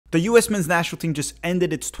The US men's national team just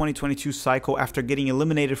ended its 2022 cycle after getting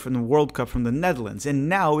eliminated from the World Cup from the Netherlands, and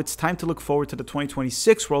now it's time to look forward to the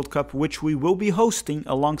 2026 World Cup, which we will be hosting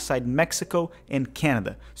alongside Mexico and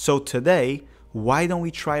Canada. So today, why don't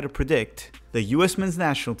we try to predict the US men's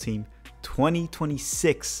national team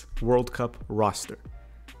 2026 World Cup roster?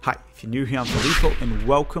 Hi, if you're new here, I'm Filippo, and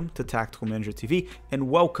welcome to Tactical Manager TV, and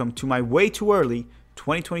welcome to my way too early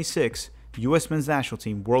 2026 US men's national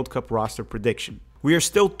team World Cup roster prediction. We are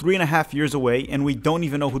still 3.5 years away, and we don't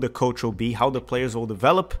even know who the coach will be, how the players will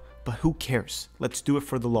develop, but who cares? Let's do it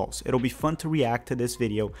for the lulz. It'll be fun to react to this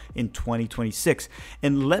video in 2026.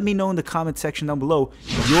 And let me know in the comment section down below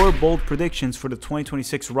your bold predictions for the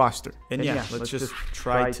 2026 roster. And yeah, let's just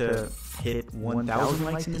try to hit 1,000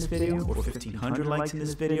 likes in this video or 1,500 likes in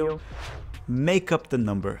this video. Make up the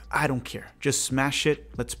number. I don't care. Just smash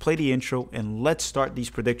it. Let's play the intro and let's start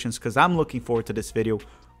these predictions because I'm looking forward to this video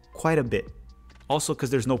quite a bit. Also because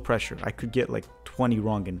there's no pressure. I could get like 20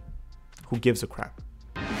 wrong and who gives a crap.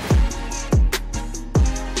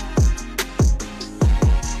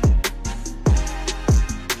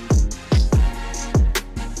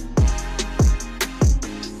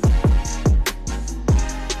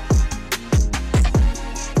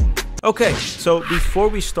 Okay, so before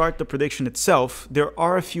we start the prediction itself, there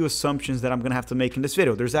are a few assumptions that I'm going to have to make in this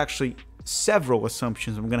video. There's actually several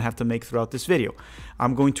assumptions I'm going to have to make throughout this video.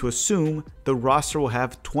 I'm going to assume the roster will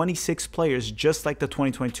have 26 players just like the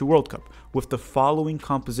 2022 World Cup with the following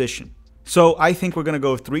composition. So I think we're going to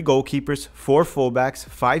go with 3 goalkeepers, 4 fullbacks,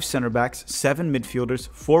 5 center backs, 7 midfielders,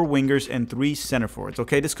 4 wingers, and 3 center forwards.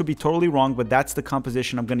 Okay, this could be totally wrong, but that's the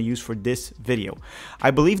composition I'm going to use for this video.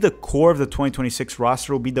 I believe the core of the 2026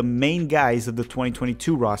 roster will be the main guys of the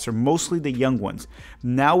 2022 roster, mostly the young ones.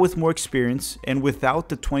 Now with more experience and without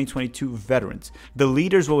the 2022 veterans. The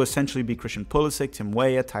leaders will essentially be Christian Pulisic, Tim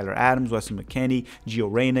Weah, Tyler Adams, Wesley McKennie, Gio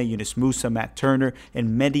Reyna, Yunus Musa, Matt Turner,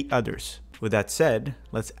 and many others. With that said,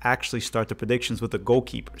 let's actually start the predictions with the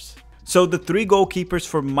goalkeepers. So the 3 goalkeepers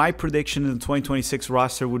for my prediction in the 2026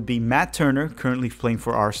 roster would be Matt Turner, currently playing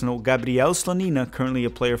for Arsenal, Gabriel Slonina, currently a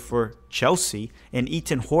player for Chelsea, and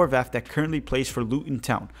Ethan Horvath that currently plays for Luton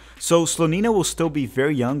Town. So Slonina will still be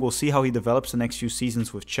very young. We'll see how he develops the next few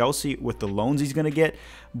seasons with Chelsea, with the loans he's going to get,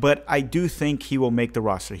 but I do think he will make the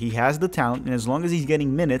roster. He has the talent, and as long as he's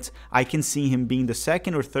getting minutes, I can see him being the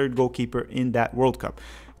 2nd or 3rd goalkeeper in that World Cup.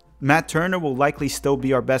 Matt Turner will likely still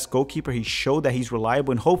be our best goalkeeper. He showed that he's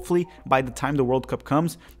reliable, and hopefully by the time the World Cup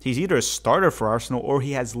comes, he's either a starter for Arsenal or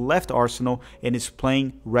he has left Arsenal and is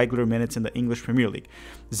playing regular minutes in the English Premier League.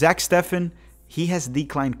 Zach Steffen, he has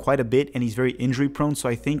declined quite a bit and he's very injury prone, so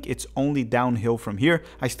I think it's only downhill from here.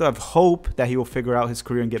 I still have hope that he will figure out his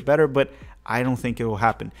career and get better, but I don't think it will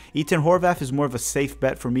happen. Ethan Horvath is more of a safe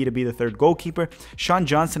bet for me to be the 3rd goalkeeper. Sean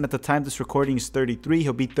Johnson, at the time this recording, is 33.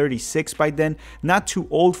 He'll be 36 by then. Not too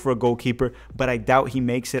old for a goalkeeper, but I doubt he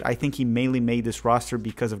makes it. I think he mainly made this roster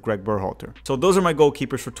because of Greg Berhalter. So those are my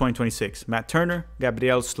goalkeepers for 2026. Matt Turner,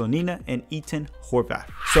 Gabriel Slonina, and Ethan Horvath.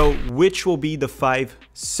 So which will be the 5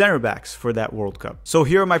 center backs for that World Cup? So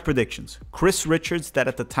here are my predictions. Chris Richards, that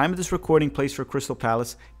at the time of this recording plays for Crystal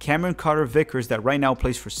Palace. Cameron Carter-Vickers, that right now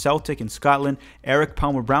plays for Celtic in Scotland. Eric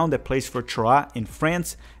Palmer-Brown, that plays for Troyes in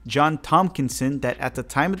France. John Tompkinson, that at the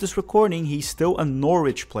time of this recording, he's still a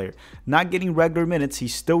Norwich player. Not getting regular minutes,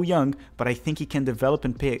 he's still young, but I think he can develop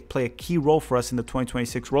and play a key role for us in the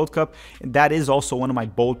 2026 World Cup, and that is also one of my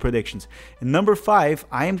bold predictions. And number 5,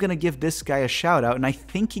 I am going to give this guy a shout out, and I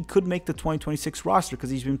think he could make the 2026 roster because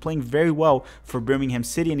he's been playing very well for Birmingham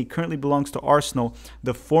City, and he currently belongs to Arsenal,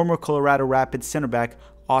 the former Colorado Rapids center back,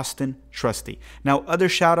 Austin Trusty. Now, other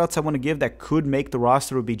shout-outs I want to give that could make the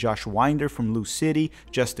roster would be Josh Winder from Lou City,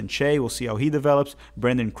 Justin Che, we'll see how he develops,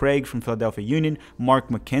 Brendan Craig from Philadelphia Union, Mark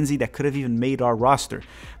McKenzie that could have even made our roster.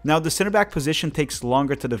 Now, the center back position takes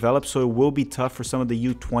longer to develop, so it will be tough for some of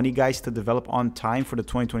the U20 guys to develop on time for the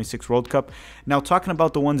 2026 World Cup. Now, talking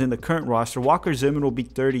about the ones in the current roster, Walker Zimmerman will be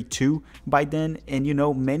 32 by then, and you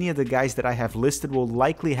know, many of the guys that I have listed will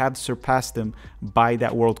likely have surpassed them by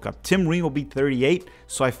that World Cup. Tim Ream will be 38,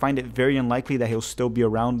 so I find it very unlikely that he'll still be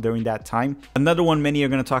around during that time. Another one many are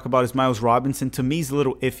going to talk about is Miles Robinson. To me, he's a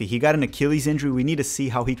little iffy. He got an Achilles injury. We need to see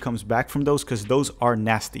how he comes back from those because those are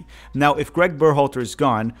nasty. Now, if Greg Berhalter is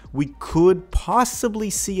gone, we could possibly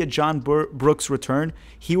see a John Brooks return.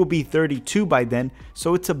 He will be 32 by then,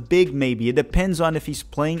 so it's a big maybe. It depends on if he's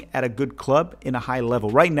playing at a good club in a high level.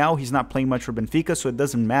 Right now, he's not playing much for Benfica, so it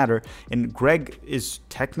doesn't matter. And Greg is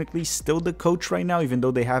technically still the coach right now, even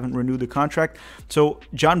though they haven't renewed the contract. So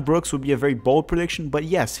John Brooks would be a very bold prediction, but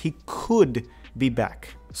yes, he could be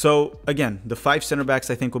back. So again, the 5 center backs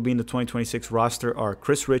I think will be in the 2026 roster are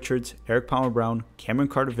Chris Richards, Eric Palmer-Brown, Cameron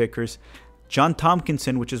Carter-Vickers, John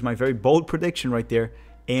Tompkinson, which is my very bold prediction right there,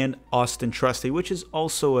 and Austin Trusty, which is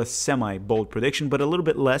also a semi-bold prediction, but a little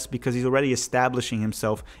bit less because he's already establishing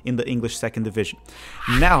himself in the English second division.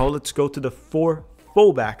 Now let's go to the 4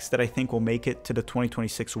 fullbacks that I think will make it to the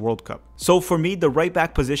 2026 World Cup. So for me, the right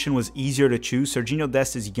back position was easier to choose. Serginho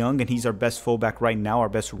Dest is young and he's our best fullback right now, our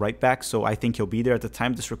best right back, so I think he'll be there. At the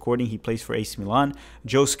time of this recording, he plays for AC Milan.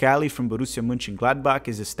 Joe Scally from Borussia Mönchengladbach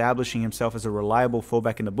is establishing himself as a reliable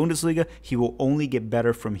fullback in the Bundesliga. He will only get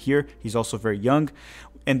better from here. He's also very young.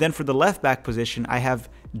 And then for the left back position, I have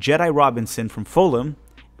Jedi Robinson from Fulham,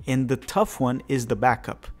 and the tough one is the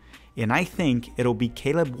backup. And I think it'll be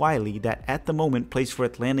Caleb Wiley that at the moment plays for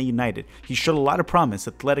Atlanta United. He showed a lot of promise,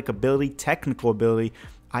 athletic ability, technical ability.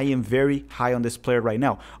 I am very high on this player right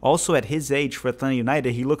now. Also, at his age for Atlanta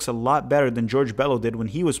United, he looks a lot better than George Bello did when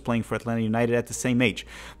he was playing for Atlanta United at the same age.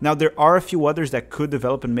 Now, there are a few others that could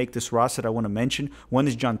develop and make this roster that I want to mention. One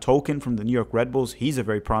is John Tolkien from the New York Red Bulls. He's a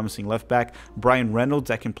very promising left back. Brian Reynolds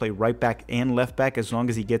that can play right back and left back as long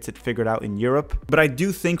as he gets it figured out in Europe. But I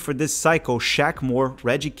do think for this cycle, Shaq Moore,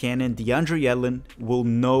 Reggie Cannon, DeAndre Yedlin will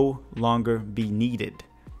no longer be needed.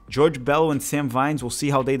 George Bello and Sam Vines, we'll see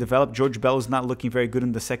how they develop. George Bello is not looking very good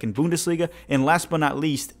in the second Bundesliga. And last but not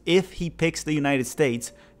least, if he picks the United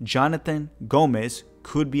States, Jonathan Gomez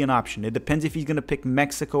could be an option. It depends if he's going to pick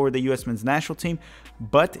Mexico or the U.S. men's national team.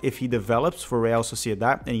 But if he develops for Real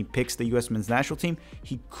Sociedad and he picks the U.S. men's national team,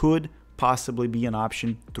 he could possibly be an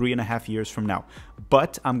option 3.5 years from now.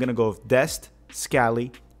 But I'm going to go with Dest,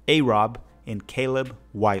 Scally, A-Rob, and Caleb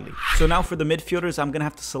Wiley. So now for the midfielders, I'm going to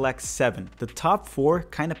have to select 7. The top 4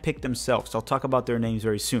 kind of pick themselves. I'll talk about their names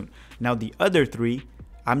very soon. Now the other 3,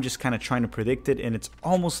 I'm just kind of trying to predict it, and it's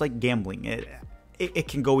almost like gambling. It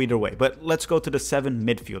can go either way, but let's go to the 7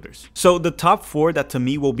 midfielders. So the top 4 that to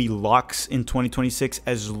me will be locks in 2026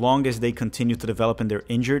 as long as they continue to develop and they're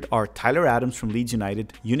injured are Tyler Adams from Leeds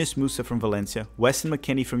United, Yunus Musa from Valencia, Weston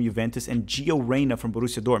McKennie from Juventus, and Gio Reyna from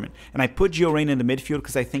Borussia Dortmund. And I put Gio Reyna in the midfield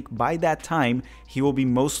because I think by that time he will be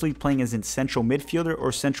mostly playing as a central midfielder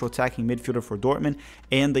or central attacking midfielder for Dortmund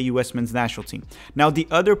and the US men's national team. Now the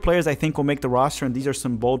other players I think will make the roster, and these are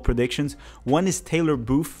some bold predictions. One is Taylor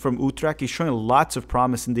Booth from Utrecht. He's showing lots of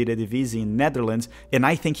promise in the Eredivisie in Netherlands, and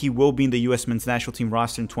I think he will be in the US men's national team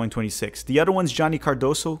roster in 2026. The other one's Johnny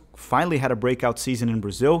Cardoso, finally had a breakout season in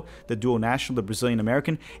Brazil, the dual national, the Brazilian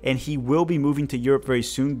American, and he will be moving to Europe very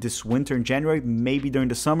soon, this winter in January, maybe during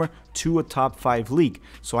the summer, to a top 5 league.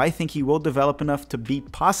 So I think he will develop enough to be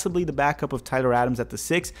possibly the backup of Tyler Adams at the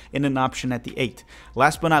 6 and an option at the 8.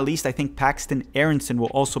 Last but not least, I think Paxton Aronson will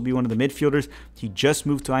also be one of the midfielders. He just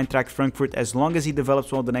moved to Eintracht Frankfurt. As long as he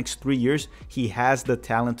develops well the next 3 years, he has the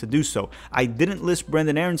talent to do so. I didn't list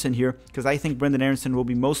Brendan Aronson here because I think Brendan Aronson will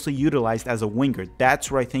be mostly utilized as a winger. That's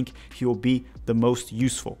where I think he will be the most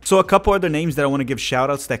useful. So a couple other names that I want to give shout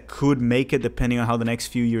outs that could make it depending on how the next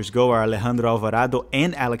few years go are Alejandro Alvarado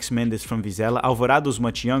and Alex Mendes from Vizela. Alvarado's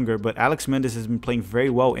much younger, but Alex Mendes has been playing very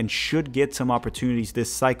well and should get some opportunities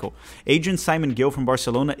this cycle. Adrian Simon Gill from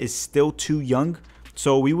Barcelona is still too young,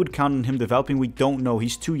 so we would count on him developing. We don't know.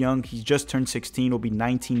 He's too young. He's just turned 16. Will be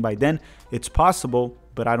 19 by then. It's possible,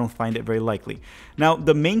 but I don't find it very likely. Now,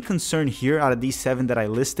 the main concern here out of these 7 that I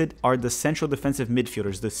listed are the central defensive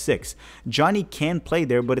midfielders, the 6. Johnny can play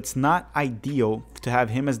there, but it's not ideal to have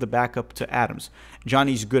him as the backup to Adams.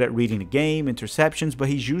 Johnny's good at reading the game, interceptions, but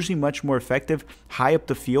he's usually much more effective high up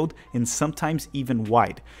the field and sometimes even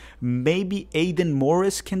wide. Maybe Aiden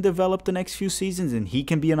Morris can develop the next few seasons and he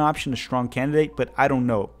can be an option, a strong candidate, but I don't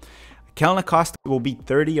know. Kellen Acosta will be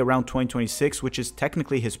 30 around 2026, which is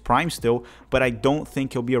technically his prime still, but I don't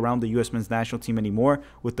think he'll be around the US men's national team anymore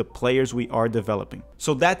with the players we are developing.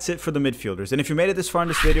 So that's it for the midfielders. And if you made it this far in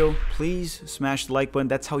this video, please smash the like button.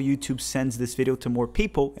 That's how YouTube sends this video to more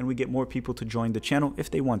people, and we get more people to join the channel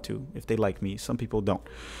if they want to, if they like me. Some people don't.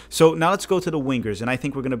 So now let's go to the wingers, and I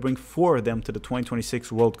think we're going to bring 4 of them to the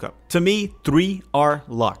 2026 World Cup. To me, 3 are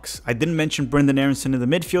locks. I didn't mention Brendan Aronson in the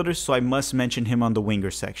midfielders, so I must mention him on the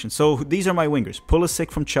winger section. So these are my wingers: Pulisic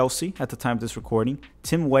from Chelsea at the time of this recording,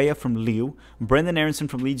 Tim Weah from Lille, Brendan Aronson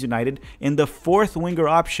from Leeds United, and the 4th winger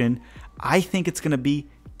option, I think it's going to be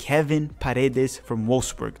Kevin Paredes from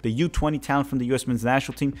Wolfsburg, the U20 talent from the US men's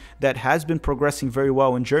national team that has been progressing very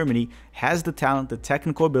well in Germany, has the talent, the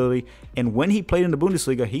technical ability, and when he played in the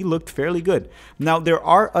Bundesliga, he looked fairly good. Now, there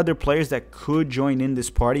are other players that could join in this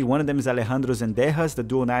party. One of them is Alejandro Zendejas, the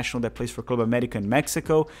dual national that plays for Club America in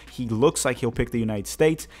Mexico. He looks like he'll pick the United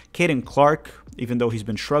States. Caden Clark, even though he's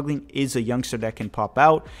been struggling, is a youngster that can pop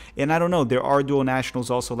out. And I don't know, there are dual nationals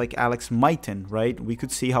also like Alex Maitin, right? We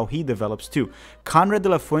could see how he develops too. Conrad de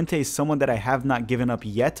la Fuente is someone that I have not given up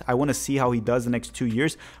yet. I want to see how he does the next 2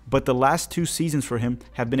 years, but the last 2 seasons for him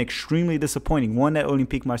have been extremely disappointing. One at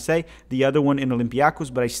Olympique Marseille, the other one in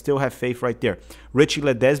Olympiacos, but I still have faith right there. Richie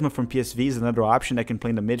Ledesma from PSV is another option that can play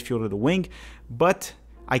in the midfield or the wing, but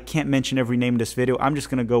I can't mention every name in this video. I'm just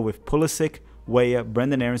going to go with Pulisic, Weah,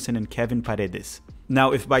 Brendan Aronson, and Kevin Paredes.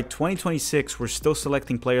 Now, if by 2026 we're still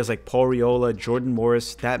selecting players like Paul Riola, Jordan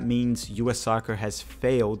Morris, that means US soccer has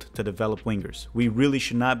failed to develop wingers. We really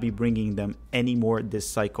should not be bringing them anymore this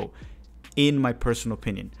cycle, in my personal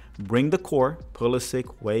opinion. Bring the core,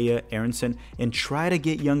 Pulisic, Weah, Aronson, and try to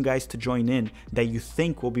get young guys to join in that you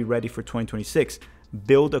think will be ready for 2026.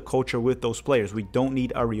 Build a culture with those players. We don't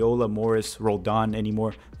need Ariola, Morris, Roldan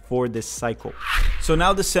anymore for this cycle. So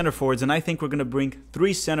now the center forwards, and I think we're going to bring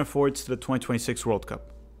 3 center forwards to the 2026 World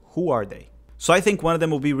Cup. Who are they? So I think one of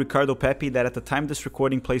them will be Ricardo Pepi, that at the time of this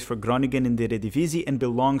recording plays for Groningen in the Eredivisie and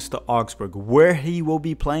belongs to Augsburg. Where he will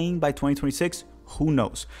be playing by 2026, who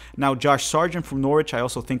knows? Now, Josh Sargent from Norwich, I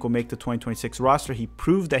also think will make the 2026 roster. He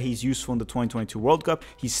proved that he's useful in the 2022 World Cup.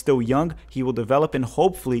 He's still young. He will develop, and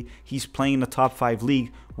hopefully he's playing in the top 5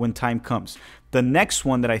 league when time comes. The next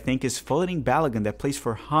one that I think is Floating Balogun, that plays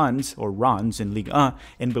for Hans or Rans in Ligue 1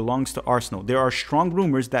 and belongs to Arsenal. There are strong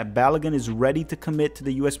rumors that Balogun is ready to commit to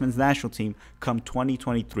the US men's national team come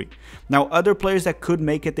 2023. Now, other players that could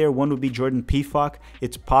make it there, one would be Jordan Pifok.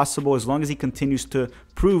 It's possible, as long as he continues to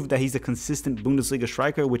prove that he's a consistent Bundesliga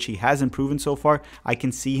striker, which he hasn't proven so far. I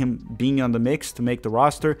can see him being on the mix to make the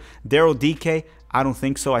roster. Daryl DK, I don't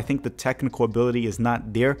think so. I think the technical ability is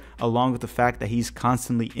not there, along with the fact that he's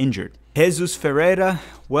constantly injured. Jesus Ferreira,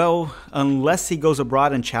 well, unless he goes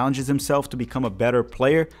abroad and challenges himself to become a better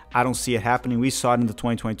player, I don't see it happening. We saw it in the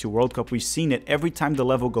 2022 World Cup. We've seen it every time the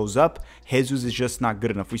level goes up. Jesus is just not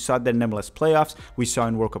good enough. We saw that in MLS playoffs. We saw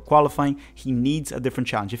in World Cup qualifying. He needs a different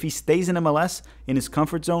challenge. If he stays in MLS, in his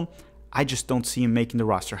comfort zone, I just don't see him making the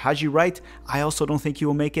roster. Haji Wright, I also don't think he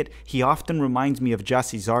will make it. He often reminds me of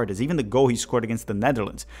Jassi Zardes, even the goal he scored against the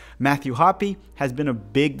Netherlands. Matthew Hoppe has been a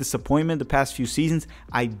big disappointment the past few seasons.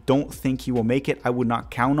 I don't think he will make it. I would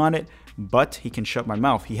not count on it, but he can shut my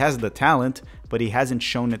mouth. He has the talent, but he hasn't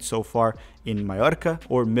shown it so far in Mallorca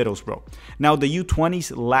or Middlesbrough. Now, the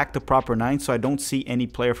U20s lack the proper 9, so I don't see any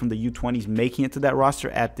player from the U20s making it to that roster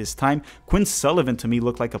at this time. Quinn Sullivan, to me,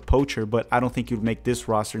 looked like a poacher, but I don't think he would make this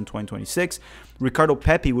roster in 2026. Ricardo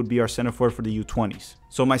Pepi would be our center forward for the U20s.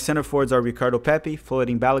 So my center forwards are Ricardo Pepi,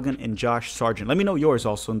 Floating Balogun, and Josh Sargent. Let me know yours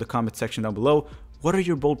also in the comment section down below. What are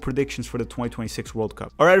your bold predictions for the 2026 World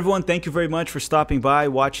Cup? All right, everyone, thank you very much for stopping by,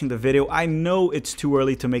 watching the video. I know it's too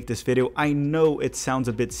early to make this video. I know it sounds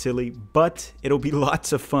a bit silly, but it'll be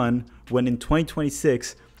lots of fun when in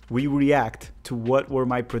 2026, we react to what were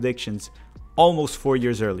my predictions almost 4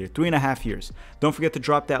 years earlier, 3.5 years. Don't forget to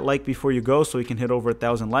drop that like before you go so we can hit over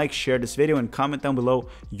 1,000 likes, share this video, and comment down below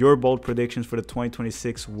your bold predictions for the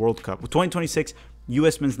 2026 World Cup, 2026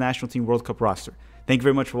 US Men's National Team World Cup roster. Thank you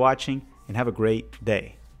very much for watching, and have a great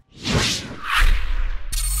day.